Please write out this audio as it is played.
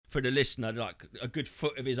for the listener, like a good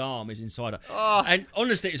foot of his arm is inside her. Oh. And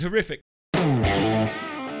honestly, it's horrific. Go.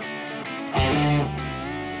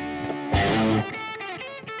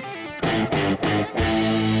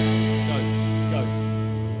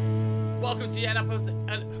 Welcome to yet another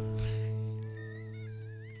episode.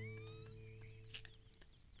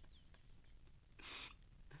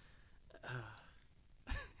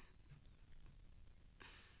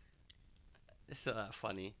 It's not that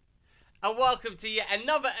funny. And welcome to yet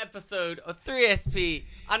another episode of 3SP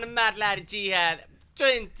on the Mad Lad Jihad.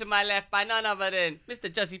 Joined to my left by none other than Mr.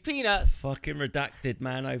 Jussie Peanuts. Fucking redacted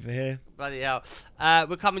man over here. Bloody hell.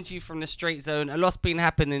 We're coming to you from the Straight Zone. A lot's been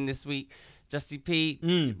happening this week. Jussie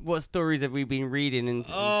P, what stories have we been reading and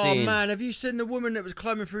seeing? Oh man, have you seen the woman that was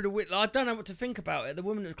climbing through the window? I don't know what to think about it. The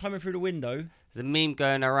woman that was climbing through the window. There's a meme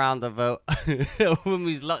going around of a woman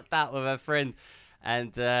who's locked out with her friend,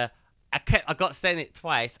 and I got sent it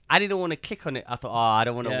twice. I didn't want to click on it. I thought, I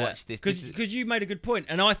don't want to watch this. Because you made a good point,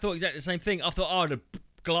 and I thought exactly the same thing. I thought, the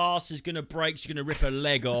glass is going to break. She's going to rip her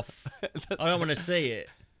leg off. I don't want to see it.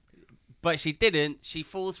 But she didn't. She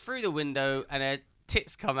falls through the window, and her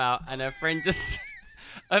tits come out, and her friend just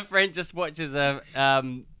watches her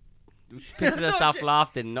pisses herself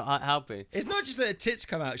laughing, not helping. It's not just that her tits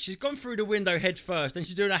come out. She's gone through the window head first, and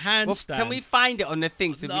she's doing a handstand. Well, can we find it on the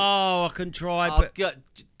thing? So I can try, oh, but God.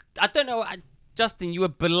 I don't know. Justin, you were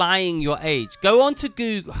belying your age. Go on to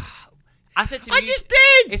Google. I said to you, I just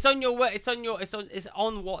did. It's on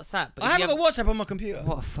WhatsApp. But I haven't got WhatsApp on my computer.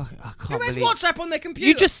 What the fuck? I Who can't has believe WhatsApp on their computer?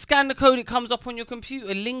 you just scan the code. It comes up on your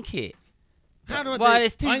computer. Link it. How do I Well, do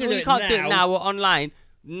it's it? too. I'm gonna Well, do you it can't do it now. now. We're online.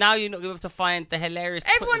 Now you're not going to be able to find the hilarious.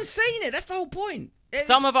 Everyone's seen it. That's the whole point.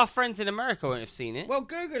 Some of our friends in America won't have seen it. Well,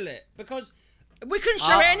 Google it, because we couldn't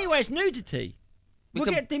show it anyway. It's nudity. We'll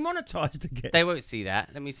get demonetized again. They won't see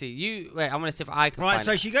that. Let me see. Wait, I want to see if I can Right, find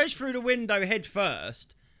so it. she goes through the window head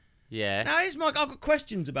first. Yeah. Now, here's I've got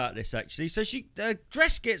questions about this, actually. So her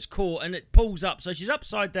dress gets caught and it pulls up, so she's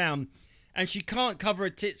upside down, and she can't cover her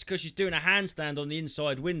tits because she's doing a handstand on the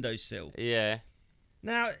inside windowsill. Yeah.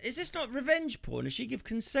 Now, is this not revenge porn? Does she give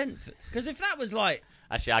consent? Because if that was like...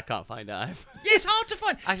 Actually, I can't find that. Yeah, it's hard to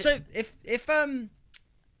find. So, if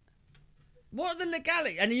what are the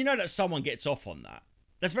legality? And you know that someone gets off on that.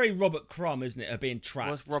 That's very Robert Crumb, isn't it? Her being trapped.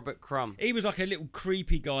 What's Robert Crumb? He was like a little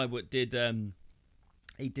creepy guy that did...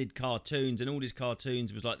 he did cartoons, and all his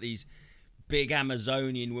cartoons was like these big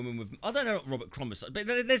Amazonian women with... I don't know what Robert Crumb was, but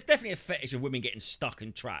there's definitely a fetish of women getting stuck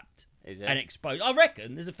and trapped. Is it? And exposed. I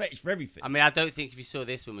reckon there's a fetish for everything. I mean, I don't think if you saw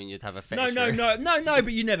this woman, you'd have a fetish. No,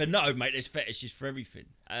 but you never know, mate. There's fetishes for everything.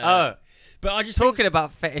 But I just talking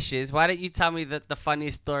about fetishes, why don't you tell me the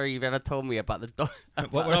funniest story you've ever told me about the dog?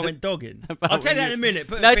 When I went dogging. I'll tell you that in a minute.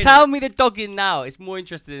 No, tell me the dogging now. It's more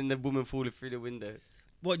interested in the woman falling through the window.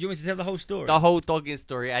 What, do you want me to tell the whole story? The whole dogging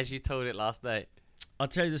story as you told it last night. I'll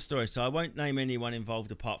tell you the story. So I won't name anyone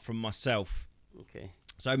involved apart from myself. Okay.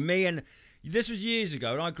 So this was years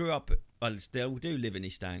ago, and I grew up... I still do live in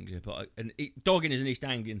East Anglia, but dogging is an East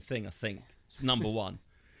Anglian thing, I think. It's number one.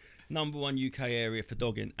 Number one UK area for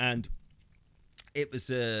dogging. And it was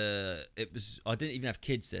I didn't even have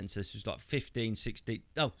kids then, so this was like 15, 16,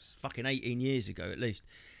 fucking 18 years ago at least.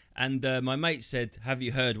 And my mate said, have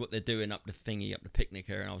you heard what they're doing up the picnic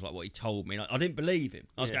area? And I was like, what, he told me. And I didn't believe him.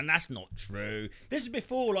 I was going, that's not true. This is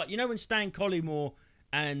before, like, you know when Stan Collymore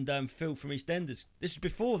and Phil from EastEnders, this was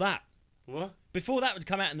before that. What? Before that would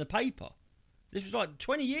come out in the paper. This was like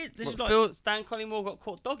 20 years. Stan Collymore got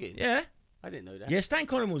caught dogging? Yeah. I didn't know that. Yeah, Stan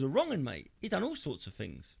Collymore's a wrong'un, mate. He's done all sorts of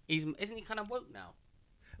things. Isn't he kind of woke now?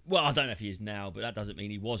 Well, I don't know if he is now, but that doesn't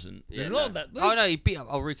mean he wasn't. Yeah, There's a lot of that. Oh, no, he beat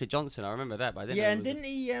up Ulrika Johnson. I remember that, but I didn't know. Yeah, and didn't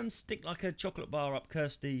he stick like a chocolate bar up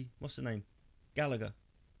Kirsty, what's her name? Gallagher.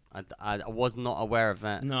 I was not aware of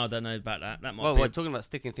that. No, I don't know about that. That might Well, be... we're talking about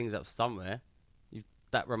sticking things up somewhere.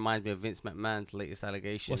 That reminds me of Vince McMahon's latest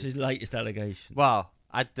allegation. What's his latest allegation? Well,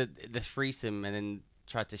 I did the threesome and then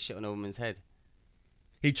tried to shit on a woman's head.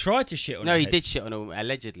 He tried to shit on her No, he head. did shit on a woman,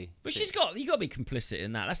 allegedly. But you got to be complicit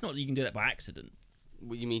in that. That's not you can do that by accident.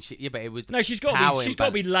 What you mean? Yeah, but it was. No, she's got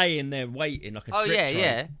to be laying there waiting like a Oh drip yeah, tray.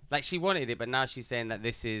 yeah. Like she wanted it, but now she's saying that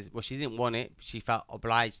this is. Well, she didn't want it. She felt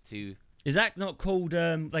obliged to. Is that not called?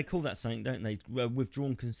 They call that something, don't they?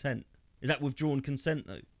 Withdrawn consent. Is that withdrawn consent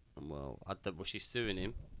though? Well, she's suing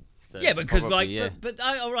him. So yeah, because probably,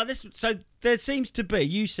 all right. So there seems to be.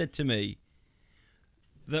 You said to me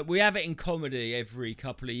that we have it in comedy every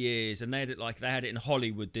couple of years, and they had it in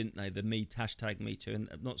Hollywood, didn't they? The hashtag Me Too, and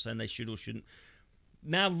I'm not saying they should or shouldn't.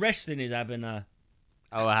 Now wrestling is having a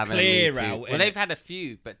clear out. Well, they've had a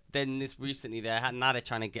few, but then recently now they're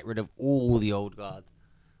trying to get rid of all the old guard,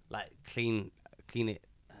 like clean it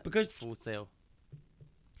because full sale.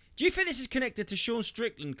 Do you think this is connected to Sean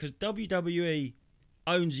Strickland because WWE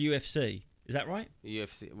owns UFC? Is that right?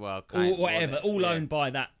 UFC, well, Or kind whatever, all yeah. owned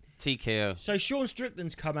by that. TKO. So Sean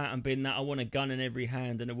Strickland's come out and been that I want a gun in every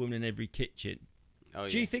hand and a woman in every kitchen. Oh,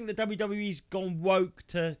 Do you think the WWE's gone woke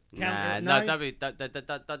to counter it?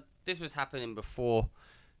 No, this was happening before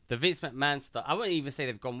the Vince McMahon stuff. I wouldn't even say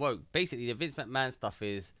they've gone woke. Basically, the Vince McMahon stuff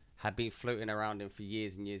had been floating around him for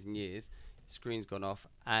years and years and years. Screen's gone off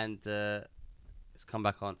and it's come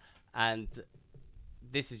back on, and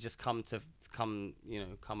this has just come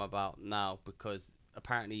about now because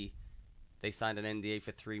apparently they signed an NDA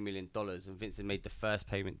for $3 million and Vince had made the first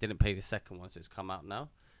payment, didn't pay the second one, so it's come out now.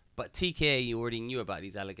 But TKA already knew about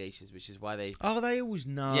these allegations, which is why they... Oh, they always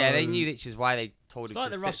know. Yeah, they knew, which is why they told it's him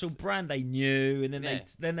like to the Russell Brand, they knew, and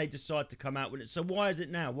then they decide to come out with it. So why is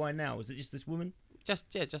it now? Why now? Is it just this woman?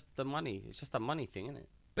 Just the money. It's just a money thing, isn't it?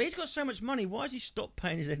 But he's got so much money. Why has he stopped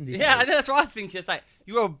paying his NDA? Yeah, I know, that's what I was thinking. It's like,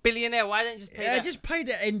 you're a billionaire. Why don't you just pay that? Just paid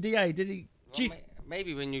the NDA. Did he? Well,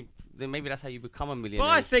 maybe maybe that's how you become a millionaire.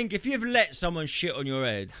 But I think if you've let someone shit on your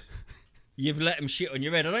head, you've let them shit on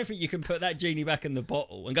your head. I don't think you can put that genie back in the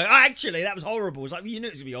bottle and go, oh, actually, that was horrible. It's like, well, you knew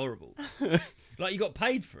it was going to be horrible. Like, you got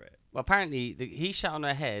paid for it. Well, apparently, he shot on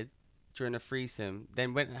her head during a threesome,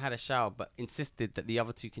 then went and had a shower, but insisted that the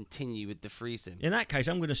other two continue with the threesome. In that case,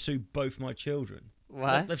 I'm going to sue both my children.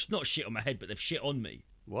 Why? They've not shit on my head, but they've shit on me.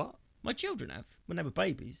 What? My children have, when they were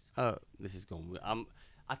babies. Oh, this is gone.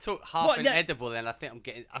 I took half an edible, and I think I'm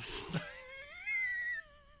getting...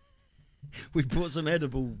 We bought some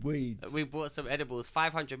edible weeds. We bought some edibles,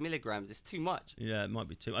 500 milligrams. It's too much. Yeah, it might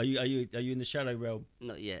be too. Are you in the shadow realm?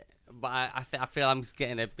 Not yet, but I feel I'm just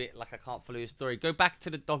getting a bit like I can't follow your story. Go back to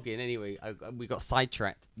the dogging anyway. We got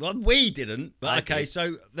sidetracked. Well, we didn't. But okay, did.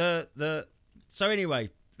 so so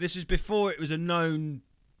anyway, this was before it was a known,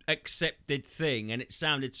 accepted thing, and it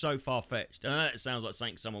sounded so far fetched. And I know it sounds like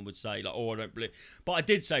something someone would say, like, "Oh, I don't believe." But I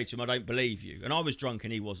did say to him, "I don't believe you." And I was drunk,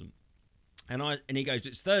 and he wasn't. And he goes,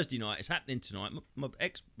 "It's Thursday night. It's happening tonight."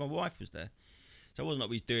 My wife was there, so it wasn't like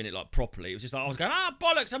we was doing it like properly. It was just like I was going,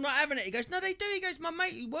 bollocks, I'm not having it. He goes, "No, they do." He goes, "My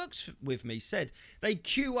mate who works with me said they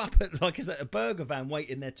queue up at like a burger van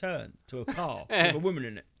waiting their turn to a car with a woman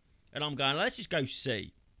in it." And I'm going, "Let's just go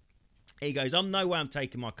see." He goes, "No way I'm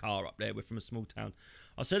taking my car up there. We're from a small town."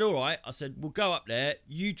 I said, "All right." I said, "We'll go up there.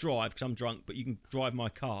 You drive because I'm drunk, but you can drive my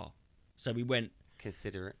car." So we went.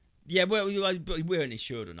 Consider it. Yeah, well, we weren't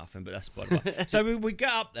insured or nothing, but that's by the way. So we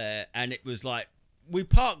got up there, and it was like, we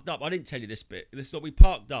parked up. I didn't tell you this bit. We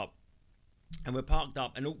parked up, and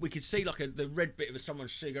we could see like the red bit of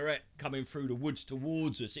someone's cigarette coming through the woods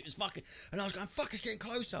towards us. It was fucking, and I was going, fuck, it's getting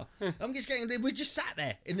closer. We just sat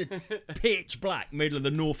there in the pitch black middle of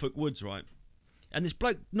the Norfolk woods, right? And this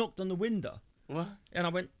bloke knocked on the window. What? And I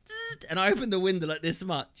went, and I opened the window like this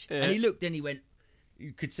much. Yeah. And he looked and he went,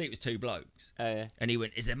 you could see it was two blokes. Oh, yeah. And he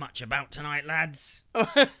went, "Is there much about tonight, lads?"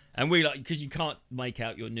 And we because you can't make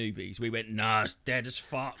out your newbies. We went, "Nah, it's dead as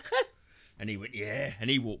fuck." And he went, "Yeah." And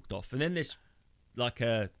he walked off. And then this, like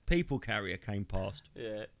a people carrier came past.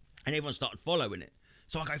 Yeah. And everyone started following it.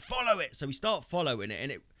 So I go, "Follow it." So we start following it.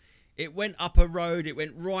 And it went up a road. It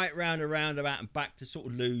went right round a roundabout and back to sort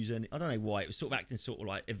of losing. I don't know why. It was sort of acting sort of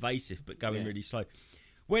like evasive, but going really slow.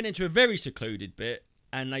 Went into a very secluded bit.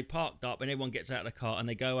 And they parked up, and everyone gets out of the car, and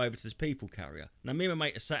they go over to this people carrier. Now, me and my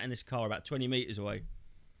mate are sat in this car about 20 metres away,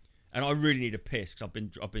 and I really need a piss because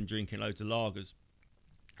I've been drinking loads of lagers.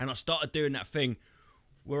 And I started doing that thing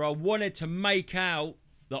where I wanted to make out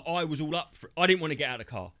that I was all up for it. I didn't want to get out of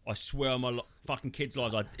the car. I swear on my fucking kids'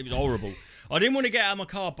 lives, it was horrible. I didn't want to get out of my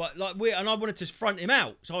car, but and I wanted to front him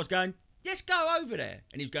out. So I was going, "Let's go over there."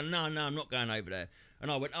 And he was going, "No, I'm not going over there."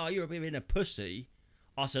 And I went, "Oh, you're being a pussy."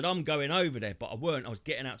 I said, "I'm going over there," but I weren't. I was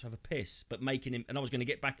getting out to have a piss, but making him, and I was going to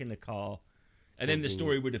get back in the car. And then the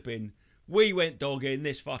story would have been, we went dogging,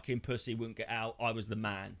 this fucking pussy wouldn't get out. I was the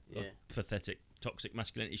man. Yeah. Pathetic, toxic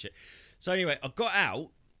masculinity shit. So anyway, I got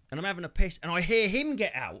out, and I'm having a piss, and I hear him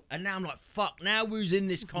get out. And now I'm like, fuck, now who's in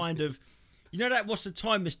this kind of, you know that, what's the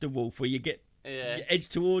time, Mr. Wolf, where you edge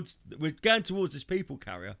towards, we're going towards this people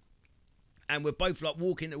carrier. And we're both like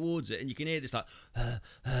walking towards it, and you can hear this like,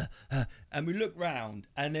 and we look round,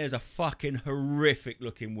 and there's a fucking horrific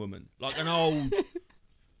looking woman, like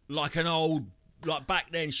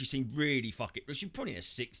back then she seemed really fucking. She was probably in her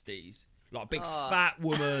 60s, like a big fat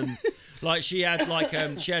woman, like she had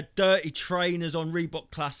dirty trainers on,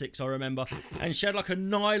 Reebok Classics, I remember, and she had like a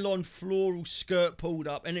nylon floral skirt pulled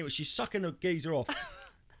up, and anyway she's sucking a geezer off,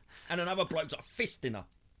 and another bloke's like fisting her,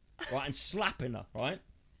 right, and slapping her, right.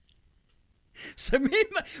 So we've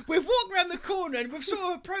walked around the corner and we've sort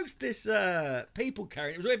of approached this people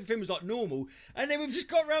carrying. Everything was like normal, and then we've just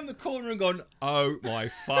got around the corner and gone, oh my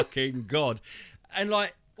fucking god! And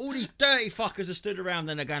like all these dirty fuckers are stood around,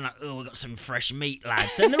 and they're going like, oh, we got some fresh meat,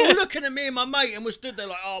 lads. And they're all looking at me and my mate, and we're stood there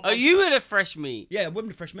like, oh. Oh, you were the fresh meat. Yeah, women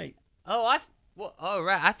the fresh meat. Oh, what? Oh,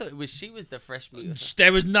 right. I thought it was she was the fresh meat.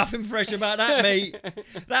 There was nothing fresh about that meat.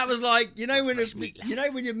 That was like, you know when meat, you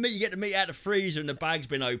get the meat out of the freezer and the bag's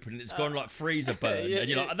been opened and it's gone like freezer burn, Yeah, and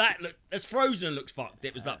you're like, that's frozen and looks fucked.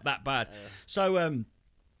 It was that bad. So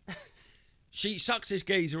she sucks this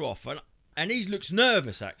geezer off and he looks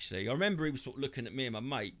nervous actually. I remember he was sort of looking at me and my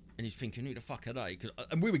mate and he's thinking, who the fuck are they?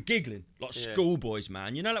 And we were giggling like schoolboys,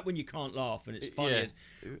 man. You know, like when you can't laugh and it's funny.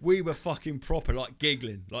 Yeah. We were fucking proper like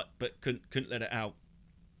giggling, like but couldn't let it out.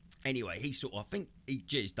 Anyway, he sort of, I think he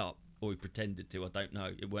jizzed up, or he pretended to, I don't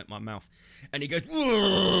know, it weren't my mouth. And he goes,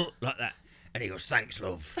 like that. And he goes, thanks,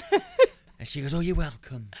 love. And she goes, oh, you're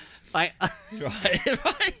welcome. Right.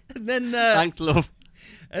 right. And then, Thanks, love.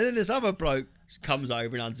 And then this other bloke comes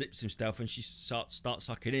over and unzips himself and she starts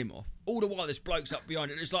sucking him off. All the while, this bloke's up behind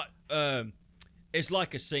it. It's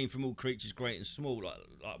like a scene from All Creatures Great and Small,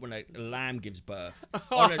 like when a lamb gives birth.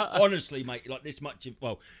 Honestly, mate, like this much.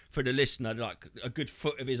 Well, for the listener, like a good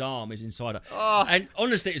foot of his arm is inside her. Oh. And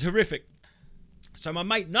honestly, it's horrific. So my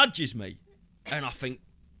mate nudges me, and I think,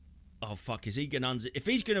 oh fuck, is he gonna unzip? If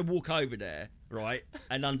he's gonna walk over there, right,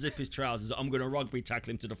 and unzip his trousers, I'm gonna rugby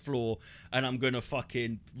tackle him to the floor, and I'm gonna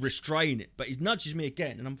fucking restrain it. But he nudges me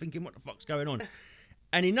again, and I'm thinking, what the fuck's going on?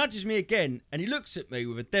 And he nudges me again, and he looks at me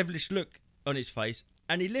with a devilish look on his face,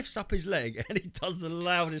 and he lifts up his leg and he does the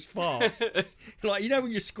loudest fart. Like, you know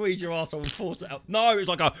when you squeeze your arsehole and force it out? No, it's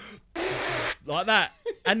like a like that.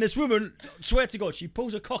 And this woman, swear to God, she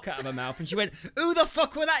pulls a cock out of her mouth and she went, who the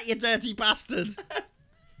fuck were that, you dirty bastard?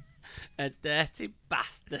 A dirty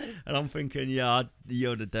bastard. And I'm thinking, yeah,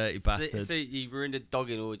 you're the dirty bastard. So you ruined a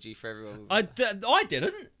dogging orgy for everyone. I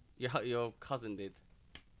didn't. Your cousin did.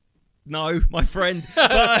 No, my friend.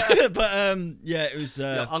 but yeah, it was...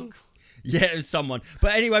 Your uncle. Yeah, it was someone.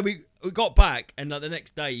 But anyway, we got back, and like the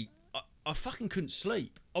next day, I fucking couldn't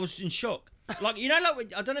sleep. I was in shock. Like, you know,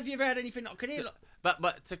 like I don't know if you ever had anything I could hear. Like,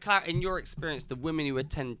 but to clarify, in your experience, the women who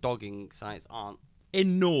attend dogging sites aren't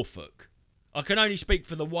in Norfolk. I can only speak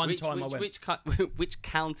for the one time I went. Which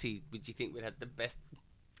county would you think would have the best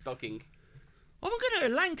dogging? I'm going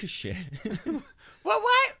to Lancashire. Well,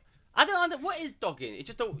 why? I don't know. What is dogging?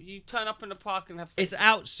 It's just you turn up in the park and have sex. It's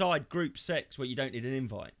outside group sex where you don't need an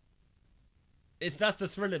invite. That's the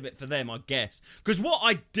thrill of it for them, I guess. Because what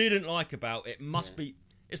I didn't like about it must be...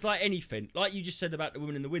 It's like anything. Like you just said about the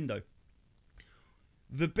woman in the window.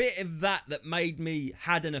 The bit of that made me...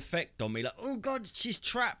 Had an effect on me. Like, oh, God, she's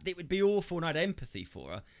trapped. It would be awful, and I had empathy for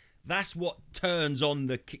her. That's what turns on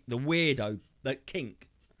the weirdo, the kink.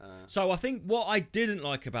 So I think what I didn't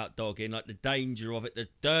like about dogging, like the danger of it, the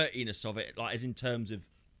dirtiness of it, like as in terms of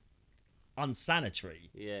unsanitary,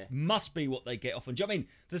 must be what they get off on. Do you know what I mean?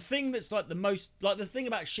 The thing that's like the most, like the thing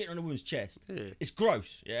about shitting on a woman's chest, it's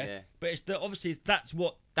gross, but it's obviously that's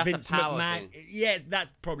what Vince a power McMahon, thing. Yeah, that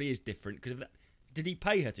probably is different because did he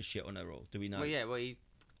pay her to shit on her, or do we know? Well, he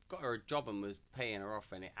got her a job and was paying her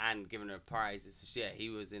off in it and giving her prizes. So he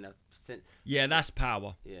was in a sense. Yeah, that's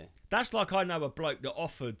power. Yeah, that's like I know a bloke that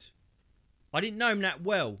offered. I didn't know him that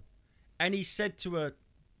well, and he said to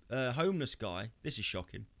a homeless guy, "This is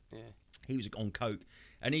shocking." Yeah. He was on coke,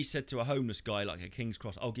 and he said to a homeless guy, like at King's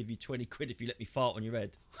Cross, "I'll give you 20 quid if you let me fart on your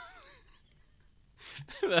head."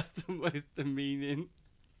 That's the most demeaning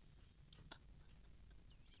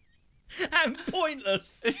and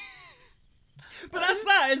pointless. But that's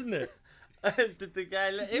that, isn't it? Did the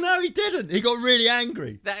guy let him? No, he didn't. He got really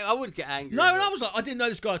angry. I would get angry. No, and I was like, I didn't know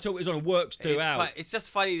this guy at all. It was on a works do out. It's just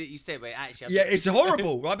funny that you said, but actually, yeah, it's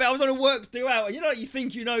horrible, right? But I was on a works do out, and you know, you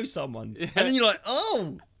think you know someone, and then you're like,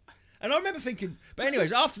 oh. And I remember thinking, but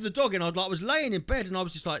anyways, after the dogging, I was laying in bed, and I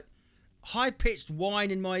was just like, high pitched whine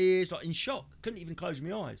in my ears, like in shock. Couldn't even close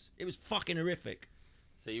my eyes. It was fucking horrific.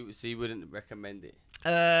 So you wouldn't recommend it?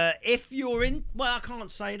 If you're in, well, I can't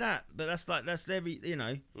say that, but that's every, you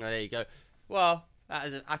know. Oh, there you go. Well, I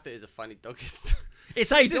thought it was a funny doggy story. This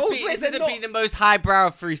has been the most highbrow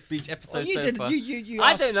free speech episode so far.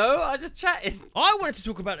 I don't know. I was just chatting. I wanted to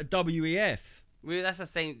talk about the WEF. Well, that's the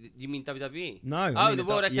same. You mean WWE? No. Oh, the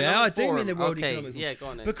World Economic Forum. Yeah, I do mean the World Economic Forum. Yeah, go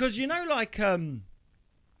on then. Because you know, like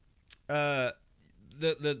the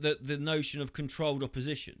notion of controlled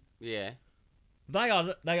opposition. Yeah. They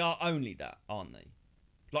are only that, aren't they?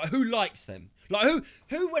 Like, who likes them? Like,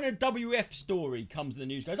 who when a WF story comes in the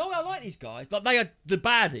news goes, oh, I like these guys. Like, they are the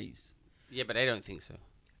baddies. Yeah, but they don't think so.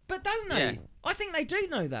 But don't they? Yeah. I think they do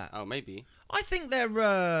know that. Oh, maybe. I think they're.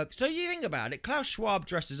 So you think about it. Klaus Schwab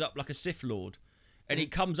dresses up like a Sith Lord, and he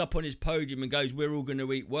comes up on his podium and goes, "We're all going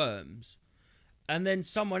to eat worms," and then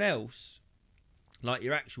someone else, like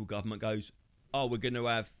your actual government, goes, "Oh, we're going to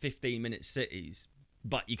have 15-minute cities,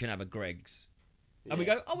 but you can have a Greggs," and we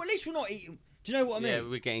go, "Oh, at least we're not eating." Do you know what I mean? Yeah,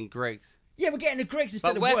 we're getting Greggs. Yeah, we're getting a Greggs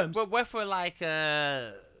instead of But worms. what if we're like,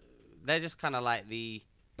 they're just kind of like the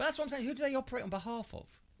But that's what I'm saying. Who do they operate on behalf of?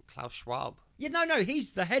 Klaus Schwab. Yeah, no,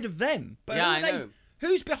 he's the head of them. But Yeah, who are I know.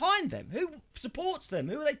 Who's behind them? Who supports them?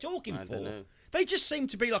 Who are they talking I for? don't know. They just seem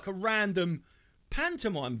to be like a random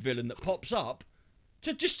pantomime villain that pops up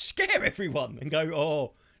to just scare everyone and go,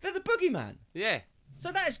 "Oh, they're the boogeyman." Yeah.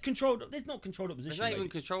 So that is controlled. There's not controlled opposition. It's not even maybe.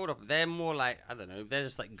 controlled up. They're more like, I don't know, they're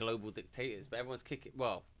just like global dictators, but everyone's kicking.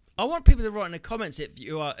 Well, I want people to write in the comments if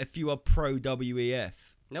you are pro WEF.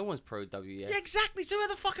 no one's pro WEF. Yeah, exactly. So where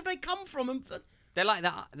the fuck have they come from? They're like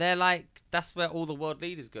that. They're like, that's where all the world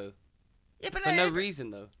leaders go. Yeah, but For no reason,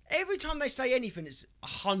 though. every time they say anything, it's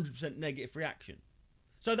 100% negative reaction.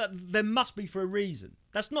 So that there must be for a reason.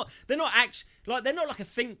 They're not they're not like a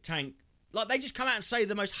think tank. Like they just come out and say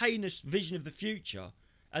the most heinous vision of the future,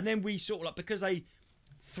 and then we sort of like, because they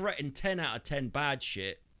threaten 10 out of 10 bad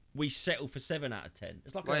shit, we settle for 7 out of 10.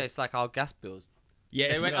 It's like Well, it's like our gas bills.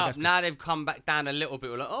 yeah, They went up. Now they've come back down a little bit.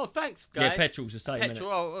 We're like, oh, thanks, guys. yeah, petrol's the same.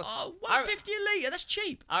 Petrol. Innit? Oh, 150 a litre. That's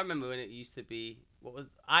cheap. I remember when it used to be.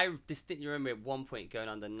 I distinctly remember at one point going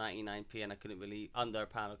under 99p, and I couldn't believe under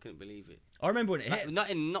 £1. I couldn't believe it. I remember when it hit.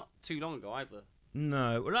 Not too long ago either.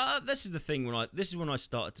 No, well, this is the thing. This is when I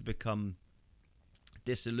started to become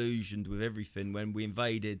disillusioned with everything. When we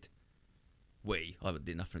invaded, I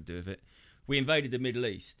did nothing to do with it. We invaded the Middle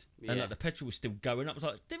East, and Yeah. like the petrol was still going up. I was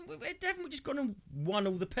like, haven't we just gone and won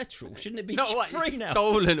all the petrol? Shouldn't it be Not what, free now?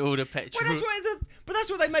 stolen all the petrol. Well, that's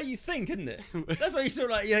what they make you think, isn't it? That's what you sort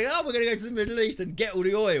of like. Yeah, oh, we're going to go to the Middle East and get all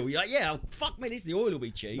the oil. You're like, yeah, fuck me, at least the oil will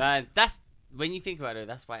be cheap. Man, that's when you think about it.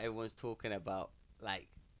 That's why everyone's talking about like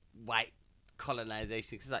white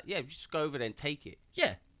colonization. Cause it's like, yeah, just go over there and take it.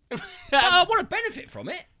 Yeah, but I want to benefit from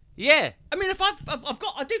it. Yeah, I mean, if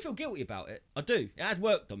I do feel guilty about it. I do. It has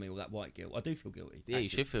worked on me, all that white guilt. I do feel guilty. yeah, you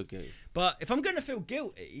should feel good. But if I'm going to feel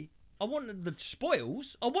guilty, I want the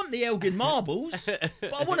spoils. I want the Elgin marbles.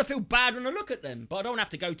 But I want to feel bad when I look at them. But I don't have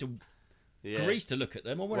to go to Yeah. Greece to look at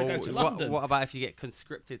them. I want to go to London. What about if you get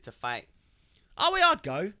conscripted to fight? Oh, yeah, I'd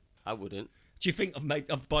go. I wouldn't. Do you think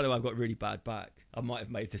by the way, I've got a really bad back. I might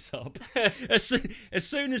have made this up. as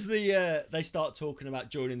soon as they start talking about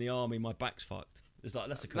joining the army, my back's fucked. It's like,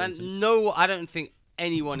 that's a coincidence. Man, no, I don't think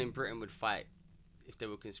anyone in Britain would fight if they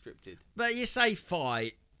were conscripted. But you say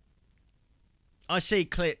fight. I see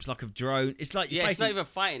clips like of drone. It's like Yeah, it's not even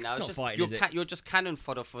fighting now. It's It's not just fighting, is it? You're just cannon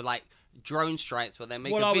fodder for like drone strikes where they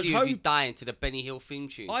make Well, I a was video of you dying to the Benny Hill theme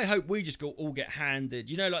tune. I hope we just all get handed.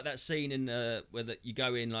 You know, like that scene in where you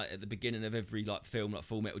go in like at the beginning of every like film, like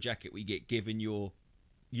Full Metal Jacket, where you get given your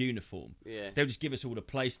uniform. Yeah. They'll just give us all the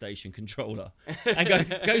PlayStation controller and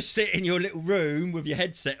go sit in your little room with your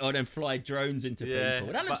headset on and fly drones into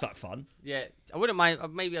people. That looks like fun. Yeah, I wouldn't mind.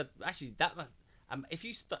 Maybe actually that. If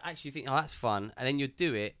you actually think, oh, that's fun, and then you'd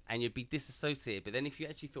do it, and you'd be disassociated. But then if you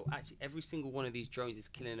actually thought, actually, every single one of these drones is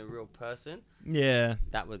killing a real person, Yeah.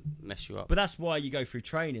 that would mess you up. But that's why you go through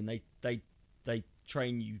training. They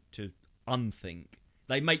train you to unthink.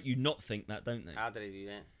 They make you not think that, don't they? How do they do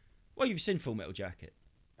that? Well, you've seen Full Metal Jacket.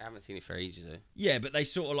 I haven't seen it for ages though. Yeah, but they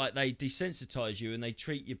sort of like they desensitize you and they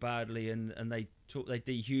treat you badly and they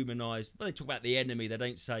dehumanize. Well, they talk about the enemy. They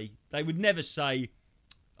don't say. They would never say,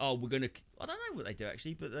 "Oh, we're gonna." I don't know what they do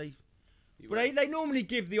actually, but they normally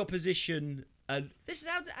give the opposition. This is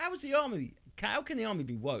how is the army? How can the army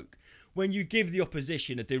be woke when you give the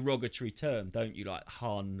opposition a derogatory term? Don't you, like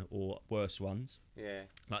Hun or worse ones? Yeah.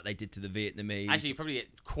 Like they did to the Vietnamese. Actually, you probably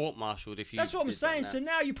get court-martialed if you. That's what I'm did that saying. now. So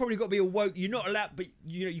now you probably got to be awoke. You're not allowed, but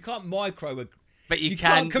you can't micro. But you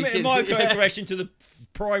can't commit a you microaggression to the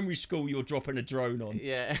primary school you're dropping a drone on.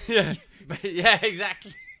 Yeah, yeah, yeah,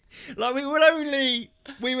 exactly. Like we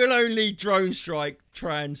will only drone strike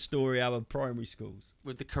trans story our primary schools.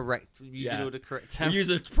 With the correct using Yeah. all the correct We terms. use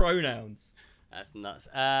the pronouns. That's nuts.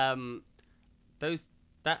 Those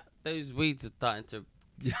weeds are starting to.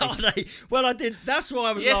 Are they? Well, I did. That's why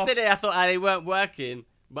I was laughing. Yesterday I thought they weren't working,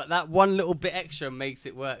 but that one little bit extra makes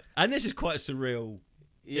it work. And this is quite surreal.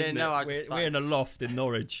 Yeah, isn't no, it? I we're, just we're in a loft in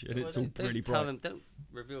Norwich, and it's all pretty tell bright. them, don't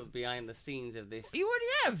reveal the behind the scenes of this. You already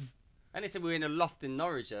have. And they said we're in a loft in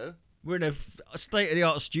Norwich, though. We're in a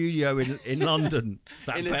state-of-the-art studio in London. Is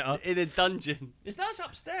that better? In a dungeon. That's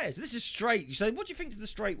upstairs. This is straight. You say, what do you think to the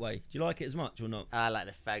straight way? Do you like it as much or not? I like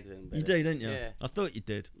the fag zone better. You do, don't you? Yeah. I thought you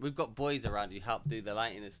did. We've got boys around who help do the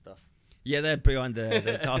lighting and stuff. Yeah, they're behind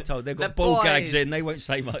there. I told they've got The ball boys. gags in. They won't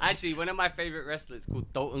say much. Actually, one of my favourite wrestlers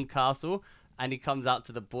called Dalton Castle, and he comes out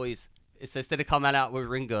to the boys. So instead of coming out with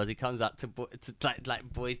ring girls, he comes out to like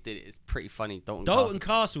boys did it. It's pretty funny. Dalton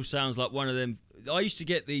Castle sounds like one of them. I used to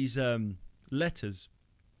get these letters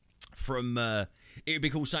from. It would be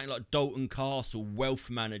called something like Dalton Castle Wealth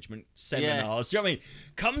Management Seminars. Do you know what I mean?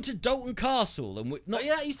 Come to Dalton Castle and Oh,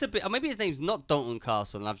 yeah, that used to be. Or maybe his name's not Dalton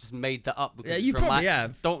Castle, and I've just made that up. Because Yeah, you probably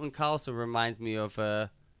have. Dalton Castle reminds me of,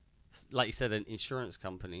 like you said, an insurance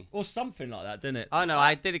company. or something like that, didn't it? Oh no,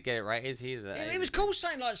 I did get it right. It was called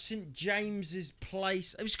something like St James's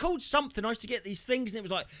Place. It was called something. I used to get these things, and it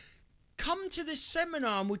was like, "Come to this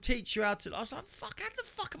seminar, and we'll teach you how to." I was like, "Fuck! How the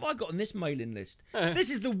fuck have I got on this mailing list?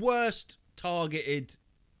 This is the worst targeted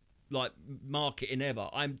like marketing ever.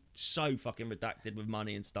 I'm so fucking redacted with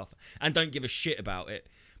money and stuff, and don't give a shit about it."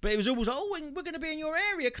 But it was always like, "Oh, we're going to be in your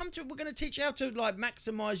area. Come to. We're going to teach you how to like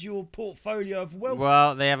maximize your portfolio of wealth."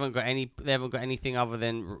 Well, they haven't got anything other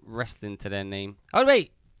than wrestling to their name. Oh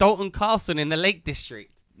wait, Dalton Castle in the Lake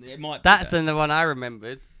District. It might. That's the one I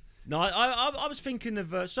remembered. No, I was thinking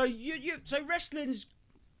of so wrestling's.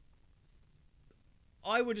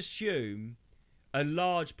 I would assume a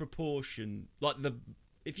large proportion, like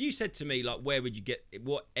if you said to me like where would you get,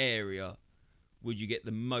 what area would you get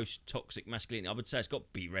the most toxic masculinity? I would say it's got to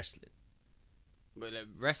be wrestling. But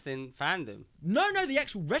wrestling fandom. No, the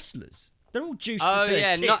actual wrestlers. They're all juiced. Oh to their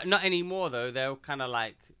yeah, tits. not anymore though. They're kind of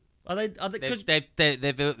like Are they? 'Cause they've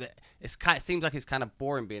it seems like it's kind of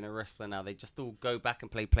boring being a wrestler now. They just all go back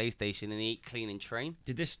and play PlayStation and eat clean and train.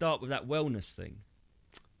 did this start with that wellness thing?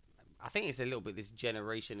 I think it's a little bit this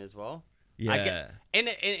generation as well. Yeah. I get,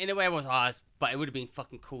 in a way, I was, but it would have been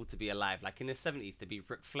fucking cool to be alive. Like in the 70s, to be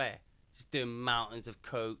Ric Flair, just doing mountains of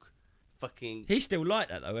coke, fucking. He's still like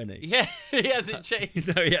that though, isn't he? Yeah, he hasn't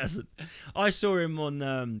changed. No, he hasn't. I saw him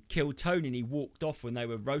on Kill Tony, and he walked off when they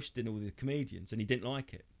were roasting all the comedians, and he didn't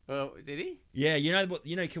like it. Well, did he? Yeah, you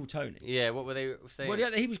know Kill Tony. Yeah, what were they saying? Well, yeah,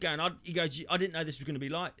 he was going. He goes, I didn't know this was going to be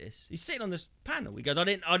like this. He's sitting on this panel. He goes, I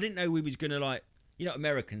didn't know we was going to like. You know,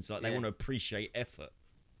 Americans like they Yeah. want to appreciate effort.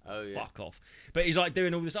 Oh yeah. Fuck off. But he's like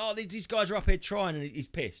doing all this. Oh, these guys are up here trying, and he's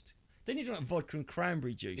pissed. Then he drank vodka and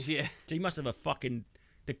cranberry juice. Yeah. So he must have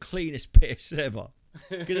the cleanest piss ever.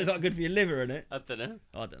 Because it's not good for your liver, isn't it? I don't know.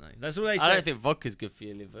 I don't know. That's what they say. I don't think vodka's good for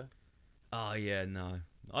your liver. Oh yeah, no.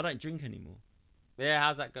 I don't drink anymore. Yeah,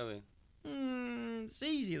 how's that going? It's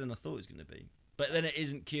easier than I thought it was going to be. But then it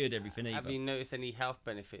isn't cured everything either. Have you noticed any health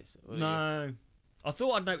benefits? Or No. I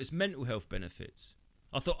thought I'd notice mental health benefits.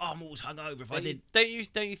 I thought, I'm always hungover if I did.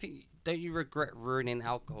 Don't you regret ruining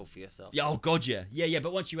alcohol for yourself? Yeah, oh god, yeah. Yeah,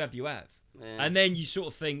 but once you have, you have. Yeah. And then you sort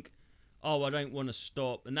of think, oh, I don't want to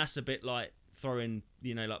stop. And that's a bit like throwing,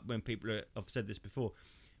 like when people are, I've said this before,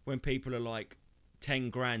 when people are like 10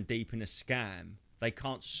 grand deep in a scam, they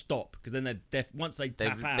can't stop because then once they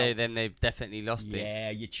tap out. Then they've definitely lost it.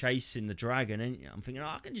 Yeah, you're chasing the dragon, ain't you? I'm thinking,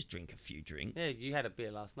 I can just drink a few drinks. Yeah, you had a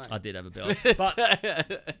beer last night. I did have a bit,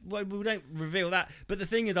 but well, we don't reveal that. But the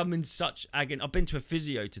thing is, I'm in such agony. I've been to a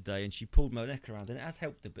physio today, and she pulled my neck around, and it has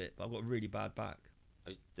helped a bit. But I've got a really bad back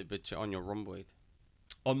But on your rhomboid.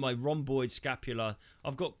 on my rhomboid scapula.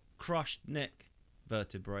 I've got crushed neck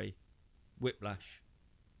vertebrae, whiplash.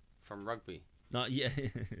 From rugby. No, yeah,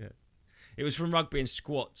 it was from rugby and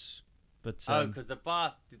squats. But because the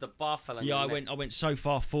bar fell on yeah, your neck. I went so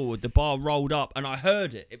far forward, the bar rolled up, and I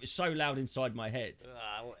heard it. It was so loud inside my head.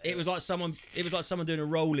 It was like someone doing a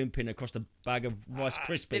rolling pin across the bag of Rice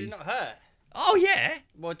Krispies. Did it not hurt? Oh yeah,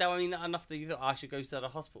 Well, that mean not enough that you thought I should go to the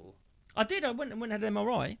hospital. I did. I went and had an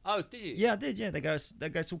MRI. Oh, did you? Yeah, I did. Yeah, they go,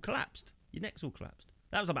 it's all collapsed. Your neck's all collapsed.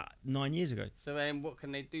 That was about 9 years ago. So then, what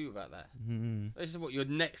can they do about that? This is what your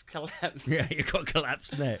neck's collapsed. Yeah, you got a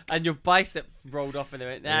collapsed neck. And your bicep rolled off, and they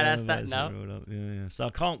went, that's that now. Yeah. So I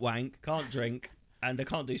can't wank, can't drink, and I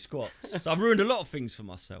can't do squats. So I've ruined a lot of things for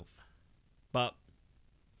myself. But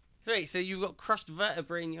So wait, so you've got crushed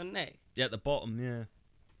vertebrae in your neck? yeah, at the bottom, yeah.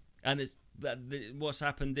 And what's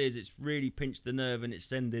happened is it's really pinched the nerve, and it's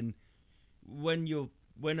sending when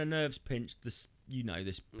a nerve's pinched, this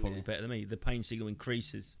probably Yeah. better than me. The pain signal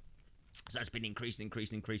increases, so that's been increasing,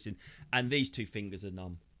 and these two fingers are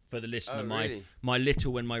numb. For the listener, Oh, really? my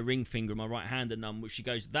little and my ring finger and my right hand are numb. Which she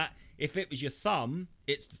goes, that if it was your thumb,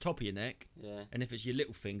 it's the top of your neck, Yeah. and if it's your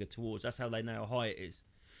little finger towards, that's how they know how high it is.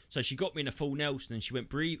 So she got me in a full Nelson, and she went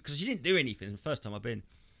breathe because she didn't do anything the first time I've been.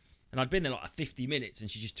 And I'd been there like 50 minutes and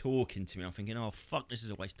she's just talking to me. I'm thinking, oh, fuck, this is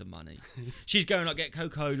a waste of money. She's going, like, get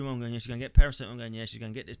Cocodamol. I'm going, yeah. She's going, get paracetamol. I'm going, yeah. She's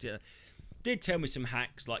going, get this. Did tell me some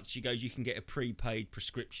hacks. Like, she goes, you can get a prepaid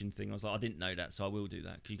prescription thing. I was like, I didn't know that, so I will do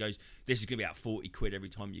that. She goes, this is going to be about 40 quid every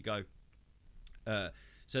time you go.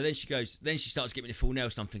 So then she goes, then she starts giving me the full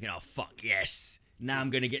nails. And I'm thinking, oh, fuck, yes. Now I'm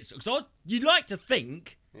going to get... Because you'd like to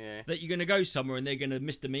think that you're going to go somewhere and they're going to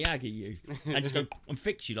Mr. Miyagi you and just go and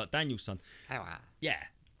fix you like Danielson. Yeah.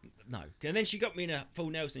 No. And then she got me in a full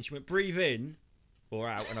nails and she went, breathe in or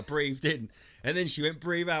out. And I breathed in. And then she went,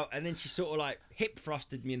 breathe out. And then she sort of like hip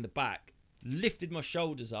thrusted me in the back, lifted my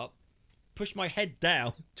shoulders up, pushed my head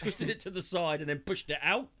down, twisted it to the side and then pushed it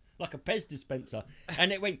out like a Pez dispenser.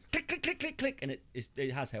 And it went click, click, click, click, click. And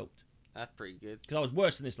it has helped. That's pretty good. Because I was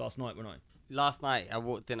worse than this last night, wasn't I? Last night I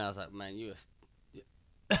walked in, I was like, man, you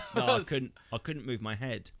were... No, I couldn't move my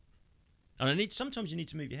head. And sometimes you need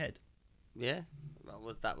to move your head. Yeah,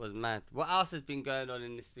 that was mad. What else has been going on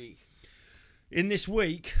in this week? In this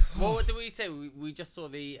week, what did we say? We just saw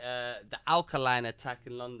the alkaline attack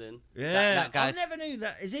in London. Yeah, that guy's... I never knew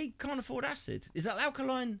that. Is he can't afford acid? Is that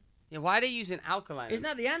alkaline? Yeah, why are they using alkaline? Isn't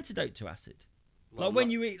that the antidote to acid? Well, like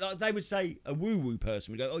when you eat, like they would say, a woo-woo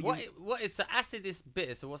person would go, "Oh, what is so acid is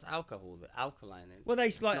bitter? So what's alcohol? The alkaline. Well,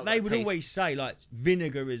 they would always say like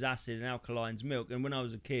vinegar is acid and alkaline's milk. And when I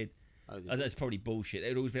was a kid, that's probably bullshit. They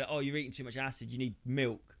would always be like, "Oh, you're eating too much acid. You need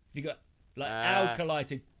milk. If you got like alkali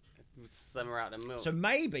to simmer out the milk." So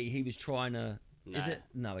maybe he was trying to. Nah. Is it?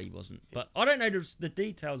 No, he wasn't. But I don't know the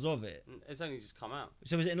details of it. It's only just come out.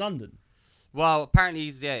 So was it in London? Well,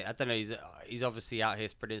 apparently I don't know. He's obviously out here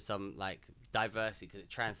spreading some like diversity because it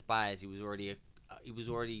transpires he was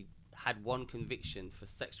already had one conviction for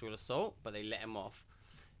sexual assault, but they let him off.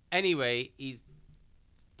 Anyway, he's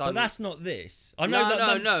done. But that's not this. I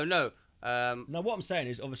know no. Now what I'm saying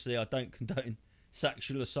is obviously I don't condone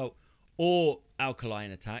sexual assault or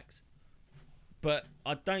alkaline attacks, but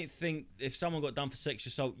I don't think if someone got done for sexual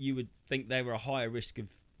assault, you would think they were a higher risk of.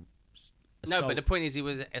 No, but the point is, he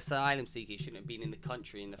was an asylum seeker. He shouldn't have been in the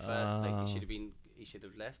country in the first place. He should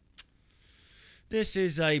have left. This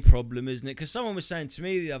is a problem, isn't it? Because someone was saying to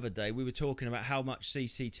me the other day, we were talking about how much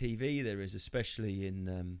CCTV there is, especially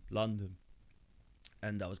in London.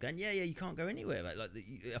 And I was going, yeah, you can't go anywhere.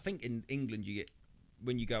 I think in England,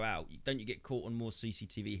 when you go out, don't you get caught on more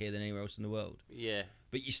CCTV here than anywhere else in the world? Yeah.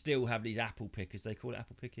 But you still have these apple pickers. They call it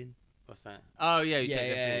apple picking. What's that? Oh, yeah.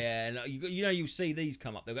 Yeah. You see these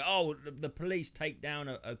come up. They'll go, oh, the police take down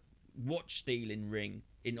a watch stealing ring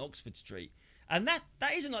in Oxford Street. And that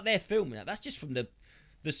isn't like they're filming that. That's just from the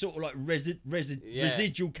sort of like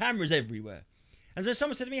residual cameras everywhere. And so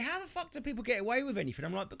someone said to me, how the fuck do people get away with anything?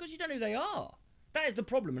 I'm like, because you don't know who they are. That is the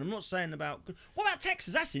problem. And I'm not saying about... What about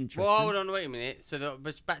Texas? That's interesting. Well, hold on, wait a minute. So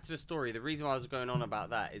but back to the story. The reason why I was going on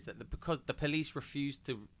about that is that because the police refused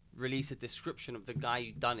to release a description of the guy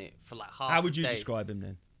who done it for like half a day. How would you describe him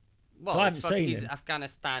then? Well, I haven't seen him.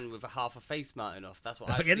 Afghanistan with a half a face mounted off. That's what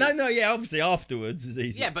I see. Obviously afterwards is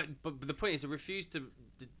easy. Yeah, but the point is, they refused to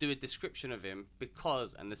do a description of him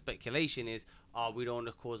because, and the speculation is, we don't want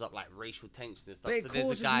to cause up like racial tensions and stuff. But it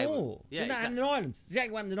causes more. Yeah, didn't that happen in Ireland?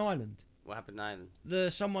 Exactly what happened in Ireland. What happened in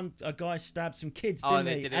Ireland? A guy stabbed some kids, didn't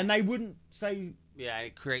he? And they wouldn't say. Yeah, and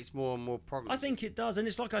it creates more and more problems. I think it does, and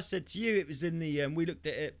it's like I said to you. It was in the we looked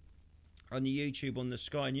at it on the YouTube on the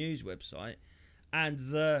Sky News website.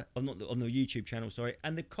 And on the YouTube channel, sorry,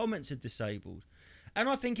 and the comments are disabled, and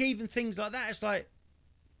I think even things like that, it's like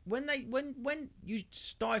when you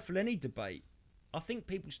stifle any debate, I think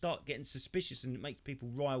people start getting suspicious and it makes people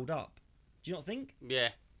riled up. Do you not think? Yeah.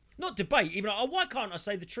 Not debate, even like, why can't I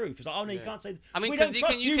say the truth? It's like, oh no, you can't say. I mean, because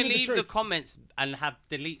you can leave the comments and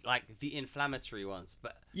delete like the inflammatory ones,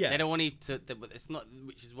 but they don't want you to. It's not,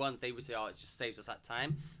 which is ones they would say, it just saves us that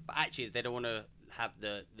time, but actually they don't want to have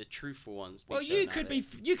the truthful ones. Well, you could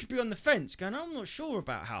be on the fence, going, I'm not sure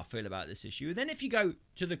about how I feel about this issue. And then if you go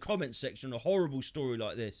to the comments section, a horrible story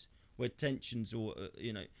like this, where tensions or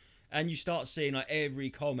and you start seeing like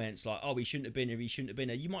every comment's like, oh, he shouldn't have been here, he shouldn't have been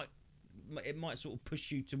there. It might sort of push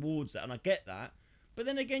you towards that, and I get that. But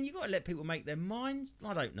then again, you got to let people make their mind.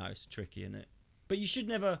 I don't know, it's tricky, isn't it? But you should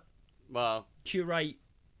never curate.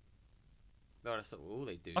 No, that's not all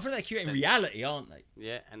they do. I think they're curating reality, aren't they?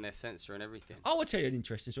 Yeah, and they're censoring everything. Oh, I'll tell you an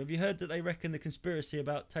interesting story. Have you heard that they reckon the conspiracy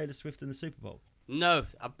about Taylor Swift and the Super Bowl? No,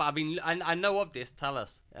 I mean, I know of this. Tell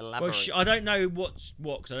us. Elaborate. Well, I don't know what's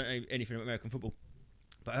what, because I don't know anything about American football.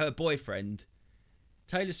 But her boyfriend,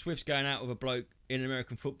 Taylor Swift's going out with a bloke in an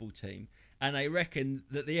American football team, and they reckon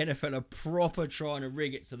that the NFL are proper trying to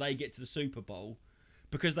rig it so they get to the Super Bowl,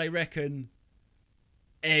 because they reckon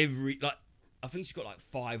I think she's got like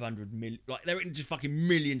 500 million. Like they're just fucking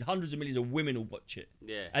millions, hundreds of millions of women will watch it.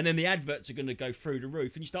 Yeah. And then the adverts are going to go through the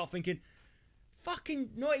roof, and you start thinking,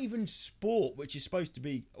 fucking, not even sport, which is supposed to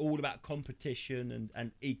be all about competition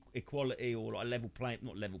and equality or like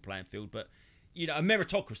not level playing field, but you know, a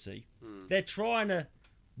meritocracy. They're trying to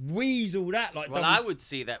weasel that. Like, Well, I would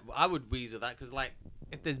see that. I would weasel that because, like,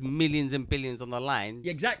 if there's millions and billions on the line,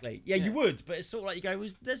 yeah, exactly. Yeah, you would, but it's sort of like you go, well,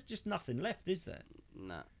 there's just nothing left, is there?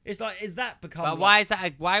 no. It's like, is that become? But like, why is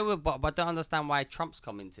that? Why would? But I don't understand why Trump's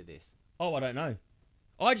come into this. Oh, I don't know.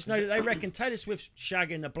 I just know that they reckon Taylor Swift's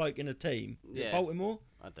shagging a bloke in a team. Is it Yeah. Baltimore?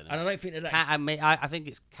 I don't know. And I don't think that. I think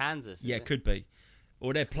it's Kansas. Yeah, isn't it could be.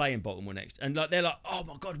 Or they're playing Baltimore next. And like they're like, oh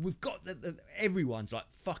my God, we've got everyone's like,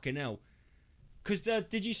 fucking hell. Because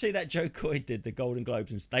did you see that Joe Coy did the Golden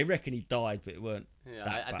Globes? And they reckon he died, but it weren't.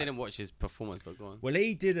 Yeah, I didn't watch his performance, but go on. Well,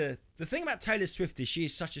 he did the thing about Taylor Swift is she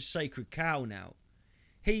is such a sacred cow now.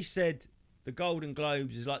 He said the Golden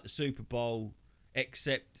Globes is like the Super Bowl,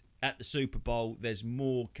 except at the Super Bowl there's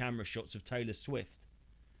more camera shots of Taylor Swift.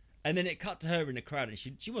 And then it cut to her in the crowd, and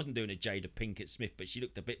she wasn't doing a Jada Pinkett Smith, but she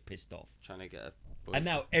looked a bit pissed off. Trying to get a boyfriend. And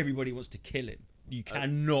now everybody wants to kill him. You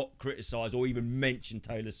cannot criticise or even mention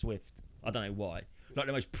Taylor Swift. I don't know why. Like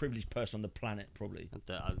the most privileged person on the planet, probably.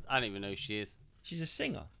 I don't even know who she is. She's a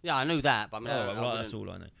singer. Yeah, I know that, but I mean, Oh, right, that's all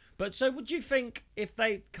I know. But so would you think if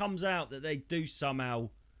they comes out that they do somehow...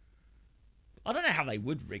 I don't know how they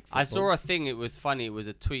would rig football. I saw a thing, it was funny, it was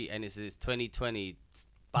a tweet, and it says 2020,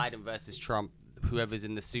 Biden versus Trump, whoever's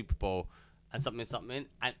in the Super Bowl, and something,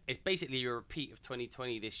 and it's basically a repeat of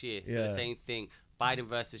 2020 this year. So the same thing, Biden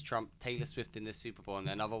versus Trump, Taylor Swift in the Super Bowl, and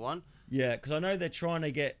another one. Yeah, because I know they're trying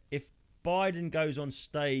to get... If Biden goes on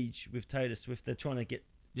stage with Taylor Swift, they're trying to get...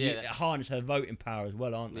 harness her voting power as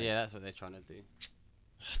well, aren't they? Yeah, that's what they're trying to do.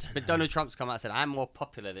 But Donald Trump's come out and said, I'm more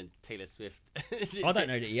popular than Taylor Swift. I don't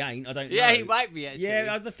know that he ain't. I don't know. Yeah, he might be, actually.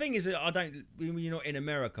 Yeah, the thing is that I don't... When you're not in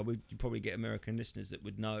America, you probably get American listeners that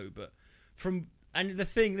would know, but from... And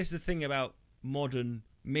this is the thing about modern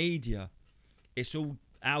media. It's all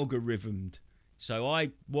algorithmed. So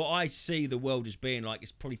what I see the world as being like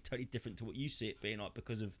is probably totally different to what you see it being like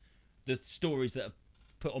because of the stories that are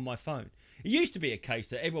put on my phone. It used to be a case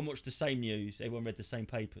that everyone watched the same news, everyone read the same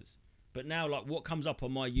papers. But now, like, what comes up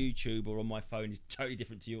on my YouTube or on my phone is totally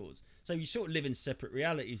different to yours. So you sort of live in separate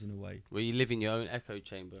realities in a way. Well, you live in your own echo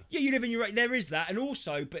chamber. Yeah, you live in your... There is that. And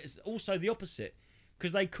also, but it's also the opposite.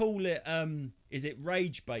 Because they call it, is it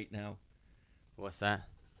rage bait now? What's that?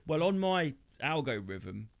 Well, on my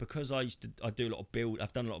algorithm, because I do a lot of build...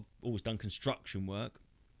 always done construction work.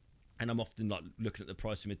 And I'm often, like, looking at the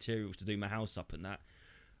price of materials to do my house up and that.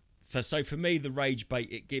 So for me, the rage bait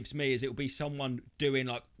it gives me is it'll be someone doing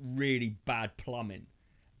like really bad plumbing,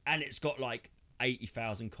 and it's got like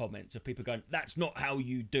 80,000 comments of people going, "That's not how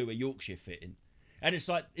you do a Yorkshire fitting," and it's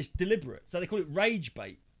like it's deliberate. So they call it rage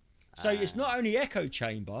bait. So it's not only echo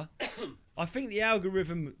chamber. I think the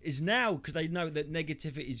algorithm is now because they know that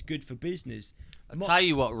negativity is good for business. I'll tell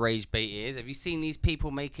you what rage bait is. Have you seen these people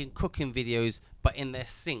making cooking videos but in their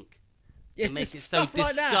sink? They make it so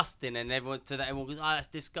disgusting, and everyone goes, "Oh, that's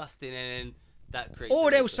disgusting," and then that creates. Or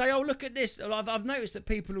they'll say, "Oh, look at this." I've noticed that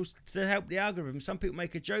people will, to help the algorithm, some people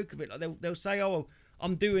make a joke of it. Like they'll say, "Oh,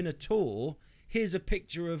 I'm doing a tour. Here's a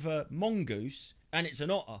picture of a mongoose, and it's an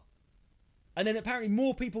otter." And then apparently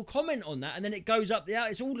more people comment on that, and then it goes up the out.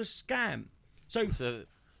 It's all a scam. So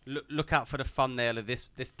look out for the thumbnail of this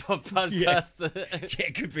podcast. Yeah,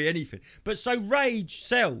 it could be anything. But so rage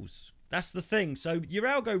sells. That's the thing. So your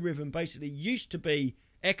algorithm basically used to be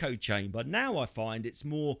echo chamber. Now I find it's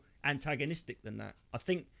more antagonistic than that. I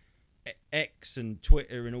think X and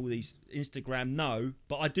Twitter and all these Instagram, no.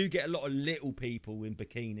 But I do get a lot of little people in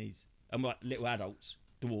bikinis. And like little adults,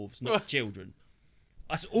 dwarves, not children.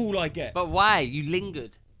 That's all I get. But why? You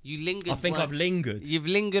lingered. I think I've lingered. You've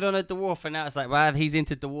lingered on a dwarf, and now it's like, well, he's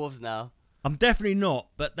into dwarves now. I'm definitely not,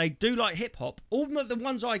 but they do like hip hop. All the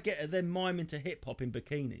ones I get are them miming to hip hop in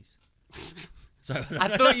bikinis. So I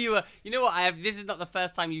thought you were. You know what? This is not the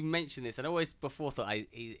first time you mentioned this. And I always before thought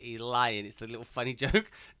he's lying. It's a little funny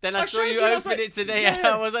joke. Then I saw you open it today. Yeah.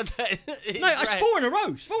 I was like, no, it's 4 in a row.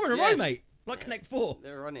 It's 4 in a row, mate. Like Connect 4.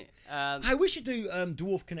 They're on it. Hey, we should do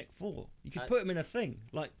Dwarf Connect 4. You could put them in a thing.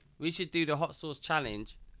 Like we should do the hot sauce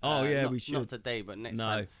challenge. Oh yeah, we should. Not today, but next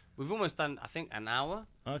time. We've almost done, I think, an hour.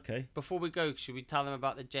 Okay. Before we go, should we tell them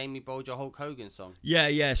about the Jamie Bolger Hulk Hogan song?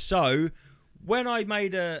 Yeah. So when I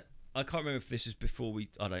made I can't remember if this is before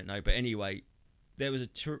I don't know, but anyway, there was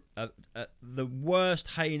the worst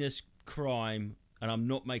heinous crime, and I'm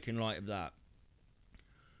not making light of that.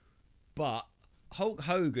 But Hulk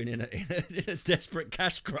Hogan, in a desperate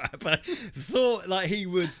cash grab, thought like he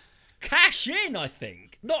would Cash in, I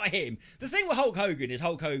think. Not him. The thing with Hulk Hogan is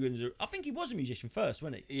I think he was a musician first,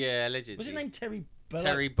 wasn't he? Yeah, allegedly. Was his name Terry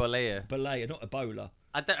Terry Bollea. Bollea, not Ebola.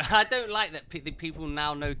 I don't like that the people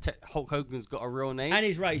now know Hulk Hogan's got a real name. And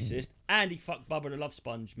he's racist, and he fucked Bubba the Love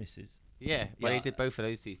Sponge missus. Yeah, but he did both of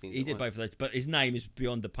those two things. He did both of those, but his name is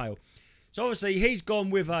beyond the pale. So obviously he's gone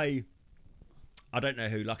with I don't know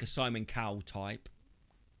who, like a Simon Cowell type,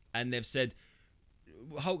 and they've said,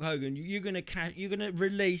 Hulk Hogan, you're gonna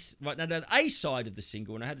release right now. The A side of the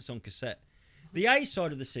single, and I had this on cassette. The A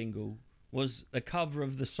side of the single was a cover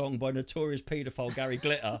of the song by notorious paedophile Gary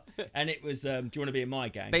Glitter, and it was "Do You Want to Be in My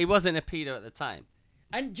Gang?" But he wasn't a pedo at the time.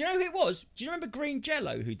 And do you know who it was? Do you remember Green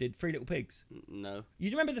Jello, who did Three Little Pigs? No.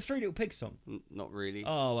 You remember the Three Little Pigs song? Not really.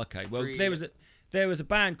 Oh, okay. Well, there was a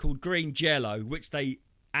band called Green Jello, which they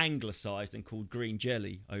anglicised and called Green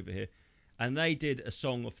Jelly over here, and they did a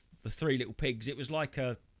song of the Three Little Pigs. It was like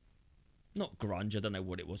not grunge, I don't know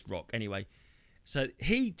what it was, rock. Anyway, so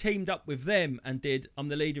he teamed up with them and did "I'm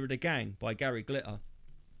the Leader of the Gang" by Gary Glitter,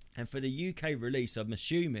 and for the UK release, I'm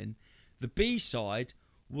assuming the B side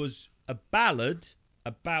was a ballad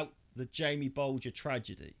about the Jamie Bolger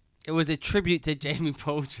tragedy. It was a tribute to Jamie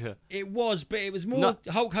Bolger. It was, but it was more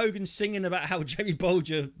Hulk Hogan singing about how Jamie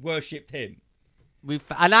Bolger worshipped him.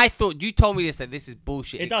 And I thought, you told me this, that this is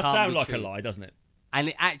bullshit. It does sound like a lie, doesn't it?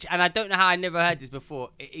 And and I don't know how I never heard this before.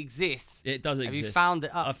 It exists. It does exist. Have you found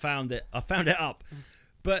it up? I found it up.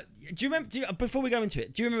 But do you remember? Before we go into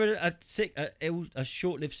it, do you remember a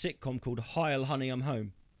short-lived sitcom called "Heil, Honey, I'm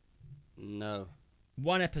Home"? No.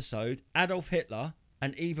 One episode, Adolf Hitler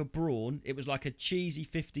and Eva Braun. It was like a cheesy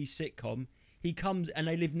 50s sitcom. He comes and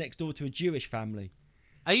they live next door to a Jewish family.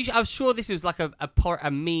 I'm sure this was like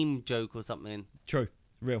a meme joke or something. True,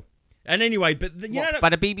 real. And anyway, but by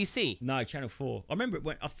the BBC? No, Channel 4. I remember it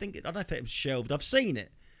went. I don't know if it was shelved. I've seen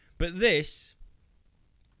it, but this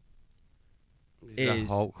is a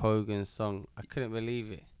Hulk Hogan song. I couldn't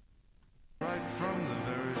believe it. Right from the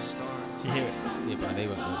very start. You hear it? Yeah, but they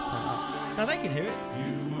won't turn up. No, they can hear it.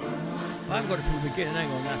 I haven't got it from the beginning.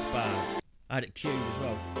 Hang on, that's bad. I had it queued as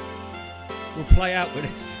well. We'll play out with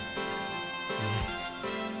this.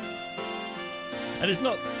 And it's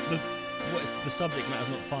not the subject matter's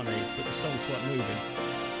not funny, but the song's quite moving.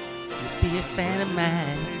 Be a fan of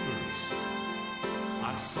mine.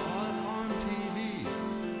 I saw it on TV.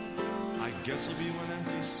 I guess it'll be one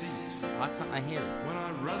empty seat. Why can't I hear it? When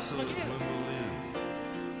I wrestled at Wimbledon.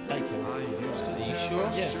 Thank you. I used to tear sure?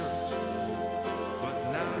 my shirt. But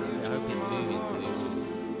now you I hope it's moving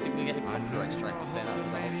too. I think we get a copyright strike to play that for the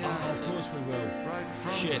whole Oh, time. of course we will. right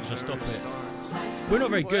from Shit, so the stop very it. start. We're not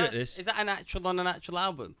very good at this. Is that an actual on an actual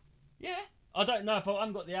album? Yeah. I don't know if I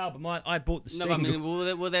haven't got the album. I bought the No, single. I mean,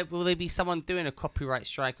 will there be someone doing a copyright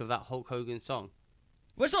strike of that Hulk Hogan song?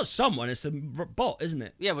 Well, it's not someone. It's a bot, isn't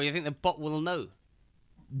it? Yeah, well, you think the bot will know?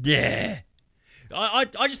 Yeah. I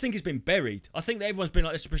just think it's been buried. I think that everyone's been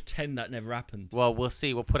like, let's pretend that never happened. Well, we'll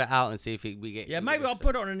see. We'll put it out and see if we get. Yeah, maybe I'll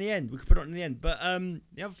put it on in the end. We could put it on in the end. But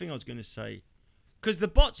the other thing I was going to say, because the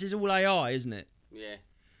bots is all AI, isn't it? Yeah.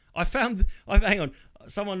 Hang on.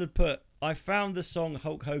 Someone had put, I found the song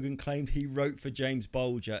Hulk Hogan claimed he wrote for James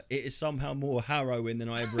Bolger. It is somehow more harrowing than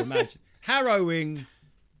I ever imagined. Harrowing.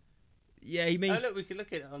 Yeah, he means. Oh, look, we can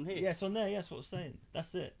look at it on here. Yeah, it's on there. Yeah, that's what I'm saying.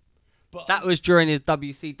 That's it. But That was during his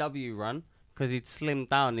WCW run because he'd slimmed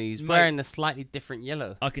down and he's wearing a slightly different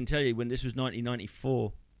yellow. I can tell you when this was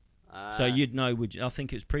 1994. So you'd know. I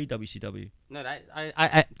think it was pre-WCW. No,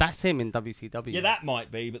 that's him in WCW. Yeah, that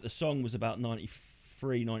might be, but the song was about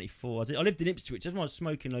 93, 94. I lived in Ipswich. Everyone was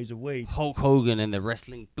smoking loads of weed. Hulk Hogan and the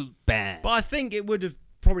Wrestling Boot Band. But I think it would have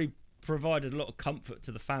probably provided a lot of comfort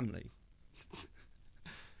to the family.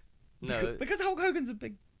 No, Because Hulk Hogan's a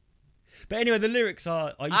big... But anyway, the lyrics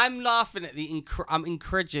are... I'm laughing at I'm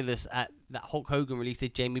incredulous at that Hulk Hogan released a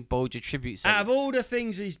Jamie Bolger tribute song. Out of all the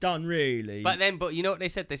things he's done, really... But you know what they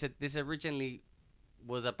said? They said this originally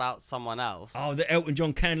was about someone else. Oh, the Elton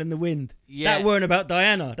John Candle in the Wind. Yeah. That weren't about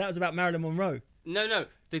Diana. That was about Marilyn Monroe. No.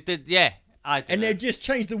 Yeah. And they've just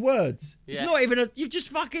changed the words. Yeah. It's not even you've just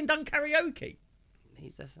fucking done karaoke. He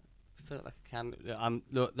doesn't feel like a candle.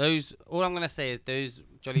 Look, those. All I'm gonna say is those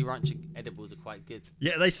Jolly Rancher edibles are quite good.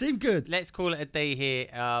 Yeah, they seem good. Let's call it a day here.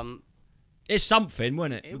 It's something,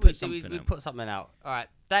 wasn't it? We Put something out. put something out. All right.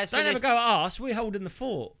 Thanks for Don't ever listening. go at us. We're holding the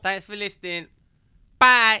fort. Thanks for listening.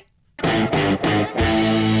 Bye.